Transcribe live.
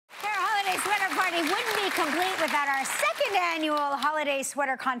party wouldn't be complete without our second annual holiday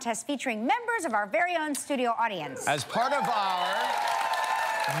sweater contest featuring members of our very own studio audience. As part of our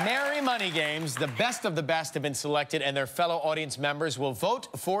Merry Money Games, the best of the best have been selected, and their fellow audience members will vote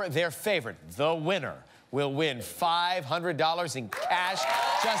for their favorite. The winner will win $500 in cash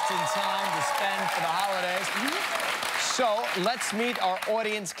just in time to spend for the holidays. So let's meet our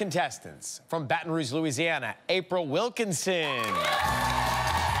audience contestants. From Baton Rouge, Louisiana, April Wilkinson.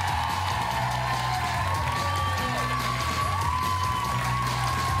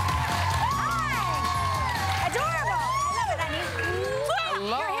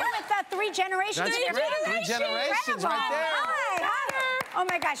 Three generations. That's great. Three generations right there. Hi. Oh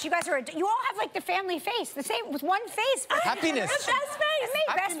my gosh, you guys are, you all have like the family face, the same, with one face. Happiness. Best face.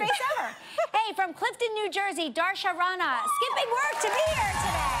 Best face ever. Hey, from Clifton, New Jersey, Darsha Rana, skipping work to be here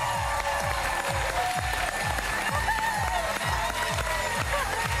today.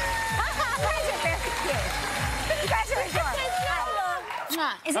 You guys are adorable.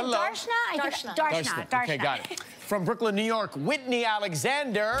 Is it Darshna? Darshna. Okay, got it. From Brooklyn, New York, Whitney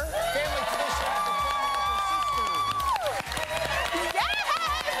Alexander. Family tradition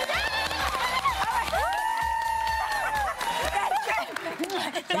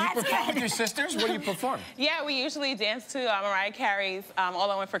Do you perform with your sisters? What do you perform? Yeah, we usually dance to Mariah Carey's All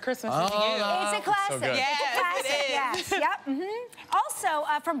I Want for Christmas Is You. It's a classic. So yes, it's a classic. it is. Yes. Yep. Also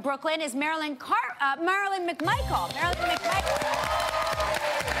from Brooklyn is Marilyn McMichael. Marilyn McMichael.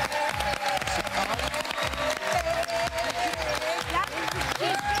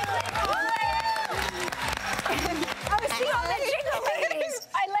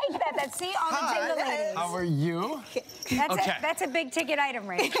 See all the jingle ladies. How are you? That's a big ticket item,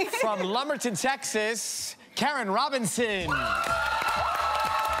 right? From Lumberton, Texas, Karen Robinson.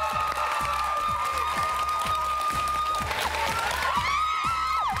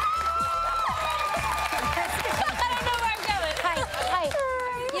 Hi.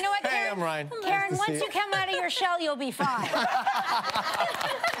 You know what, Karen? Hey, I'm Ryan. Karen, once you come out of your shell, you'll be fine.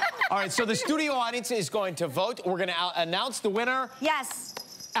 All right, so the studio audience is going to vote. We're going to announce the winner. Yes.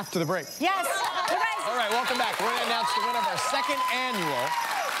 After the break. Yes. All right, welcome back. We're going to announce the winner of our second annual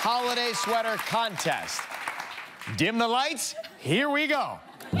holiday sweater contest. Dim the lights. Here we go.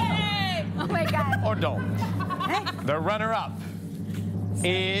 Yay! Oh, my God. Or don't. Hey. The runner-up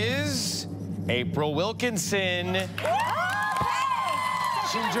is April Wilkinson. Oh,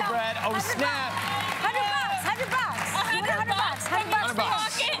 Gingerbread. Oh, snap. $100.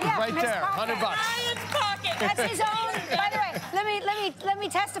 Yeah, right there. $100. That's his own. By the way, let me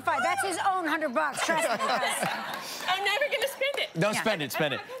testify. That's his own $100. Trust me. I'm never gonna spend it. No, spend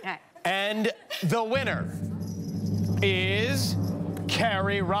it. Right. And the winner is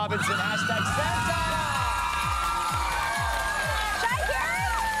Carrie Robinson. Hashtag Santa.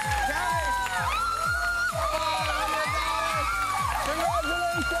 Carrie.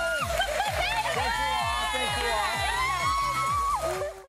 Congratulations.